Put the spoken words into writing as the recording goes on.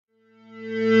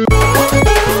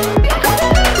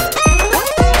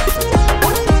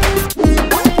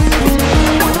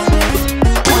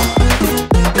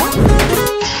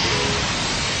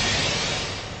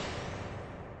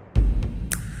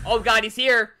god, he's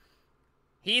here.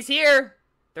 He's here.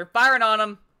 They're firing on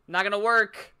him. Not gonna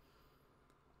work.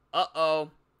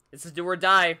 Uh-oh. This is do or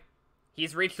die.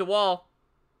 He's reached the wall.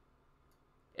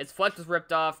 His flesh was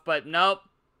ripped off, but nope.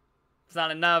 It's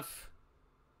not enough.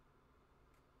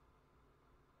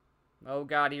 Oh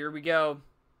god, here we go.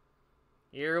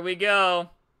 Here we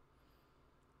go.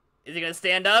 Is he gonna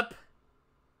stand up?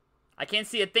 I can't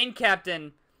see a thing,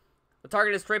 Captain. The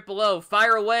target is straight below.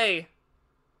 Fire away.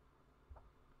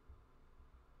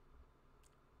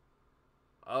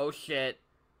 Oh shit.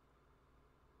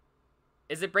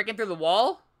 Is it breaking through the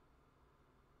wall?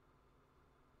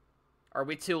 Are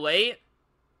we too late?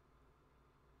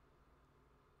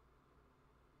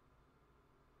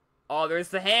 Oh, there's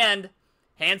the hand.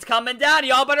 Hand's coming down.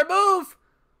 Y'all better move.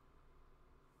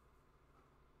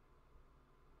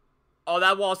 Oh,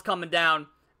 that wall's coming down.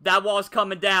 That wall's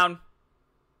coming down.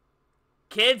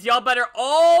 Kids, y'all better...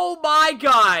 Oh, my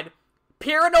God.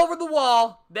 Peering over the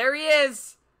wall. There he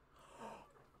is.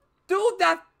 Dude,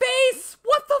 that face.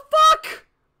 What the fuck?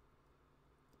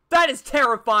 That is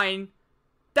terrifying.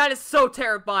 That is so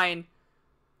terrifying.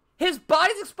 His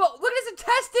body's exposed. Look at his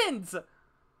intestines.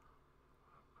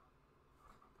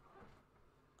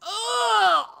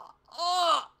 Ugh.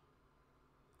 Ugh.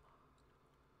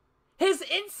 His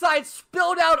insides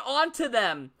spilled out onto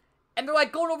them. And they're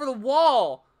like going over the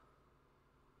wall.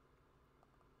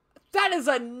 That is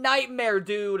a nightmare,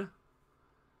 dude.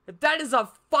 That is a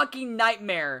fucking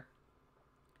nightmare.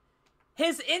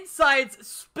 His insides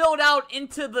spilled out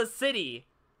into the city.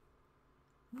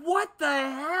 What the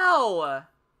hell?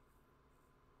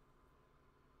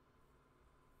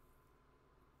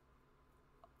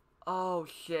 Oh,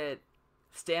 shit.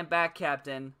 Stand back,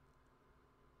 Captain.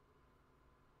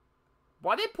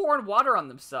 Why are they pouring water on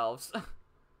themselves?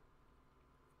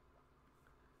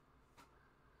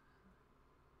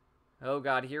 Oh,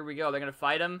 God, here we go. They're gonna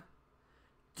fight him.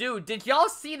 Dude, did y'all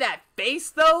see that face,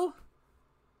 though?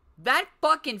 That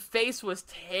fucking face was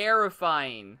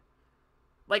terrifying.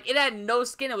 Like, it had no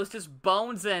skin. It was just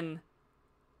bones and...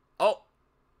 Oh,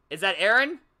 is that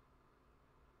Aaron?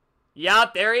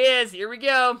 Yup, there he is. Here we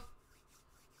go.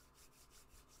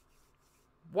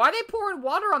 Why are they pouring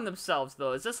water on themselves,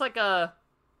 though? Is this like a...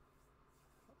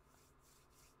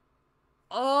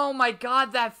 Oh my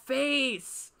god, that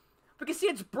face! We can see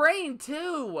its brain,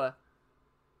 too!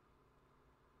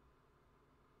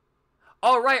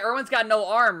 Oh, right, Erwin's got no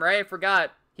arm, right? I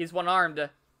forgot. He's one-armed. We're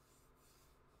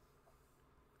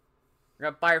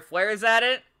gonna fire flares at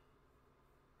it.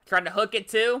 Trying to hook it,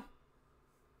 too.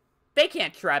 They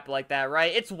can't trap it like that,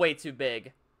 right? It's way too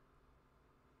big.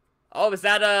 Oh, is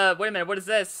that, wait a minute, what is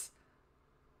this?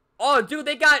 Oh, dude,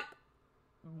 they got...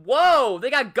 Whoa! They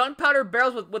got gunpowder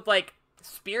barrels with like,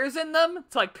 spears in them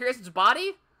to, like, pierce its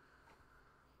body?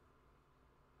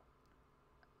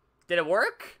 Did it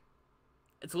work?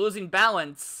 It's losing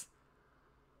balance.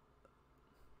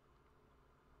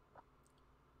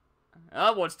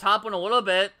 Oh, well, it's toppling a little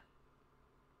bit.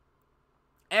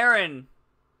 Aaron.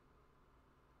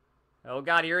 Oh,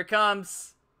 God, here it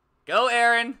comes. Go,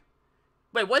 Aaron.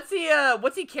 Wait, what's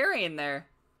he carrying there?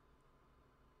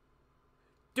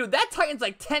 Dude, that Titan's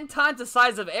like 10 times the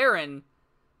size of Aaron.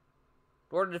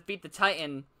 In order to defeat the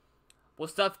Titan, we'll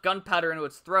stuff gunpowder into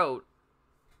its throat.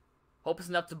 Hope it's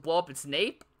enough to blow up its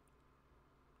nape?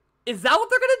 Is that what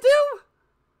they're gonna do?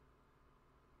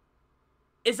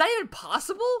 Is that even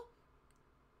possible?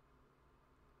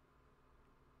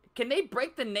 Can they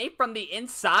break the nape from the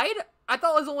inside? I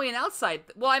thought it was only an outside.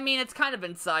 Well, I mean, it's kind of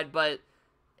inside, but...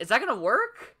 Is that gonna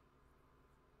work?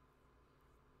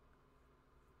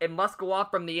 It must go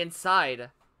off from the inside.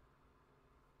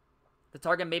 The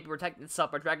target may be protecting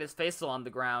itself by dragging its face along the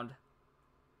ground.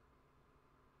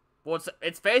 Well,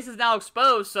 its face is now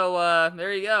exposed, so,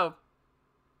 there you go.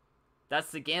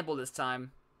 That's the gamble this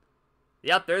time.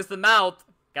 Yep, there's the mouth.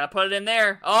 Gotta put it in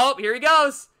there. Oh, here he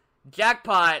goes.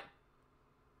 Jackpot.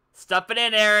 Stuff it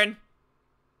in, Aaron.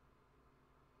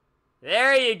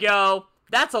 There you go.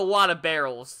 That's a lot of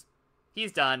barrels.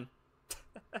 He's done.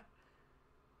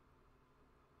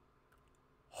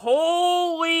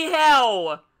 Holy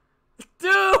hell!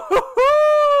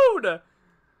 Dude!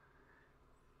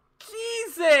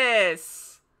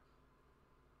 Jesus!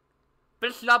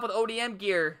 Finish it off with ODM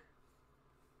gear.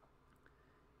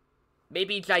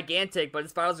 Maybe gigantic, but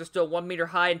his vitals are still 1 meter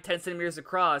high and 10 centimeters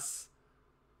across.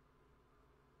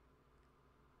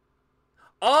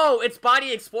 Oh, its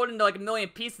body exploded into like a million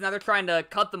pieces, now they're trying to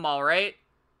cut them all, right?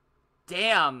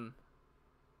 Damn.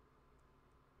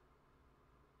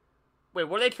 Wait,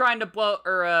 what are they trying to blow,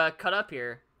 or, cut up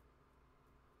here?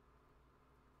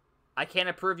 I can't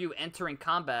approve you entering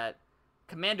combat.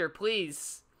 Commander,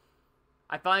 please.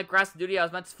 I finally grasped the duty I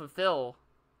was meant to fulfill.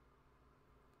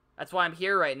 That's why I'm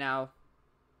here right now.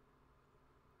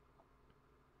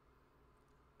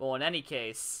 Well, in any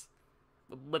case,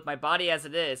 with my body as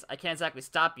it is, I can't exactly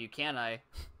stop you, can I?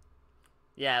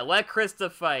 Yeah, let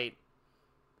Krista fight.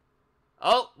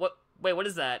 Oh, what? Wait, what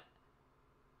is that?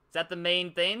 Is that the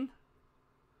main thing?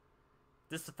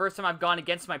 This is the first time I've gone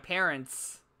against my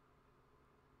parents.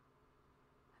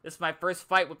 This is my first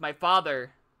fight with my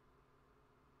father.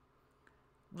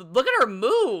 Look at her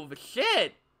move!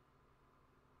 Shit!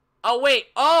 Oh, wait.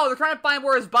 Oh, they're trying to find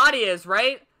where his body is,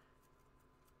 right?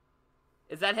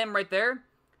 Is that him right there?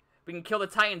 We can kill the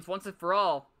Titans once and for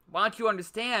all. Why don't you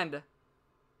understand?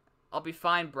 I'll be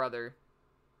fine, brother.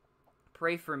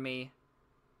 Pray for me.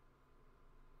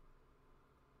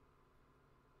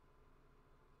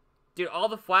 Dude, all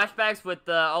the flashbacks with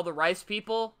all the REISS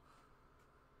people.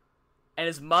 And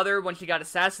his mother when she got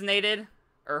assassinated.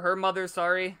 Or her mother,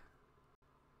 sorry.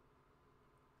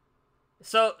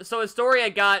 So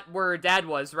Astoria got where her dad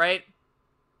was, right?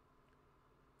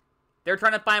 They're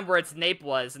trying to find where its nape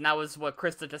was, and that was what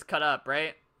Krista just cut up,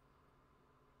 right?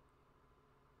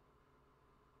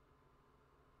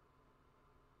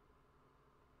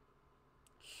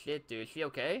 Shit, dude. Is she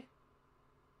okay?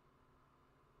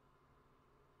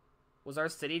 Was our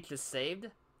city just saved?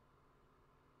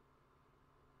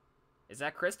 Is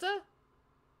that Krista?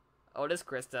 Oh, it is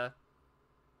Krista.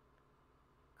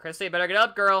 Krista, you better get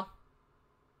up, girl.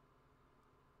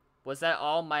 Was that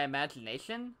all my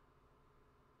imagination?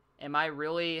 Am I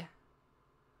really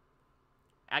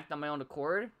acting on my own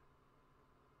accord?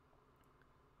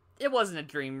 It wasn't a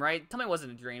dream, right? Tell me it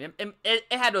wasn't a dream. It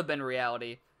had to have been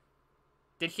reality.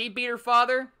 Did she beat her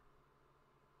father?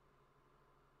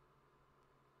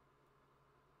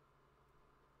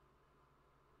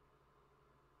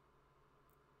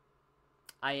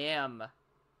 I am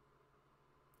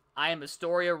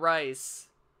Astoria REISS.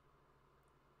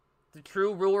 The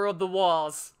true ruler of the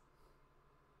walls.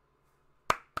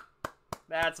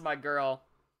 That's my girl.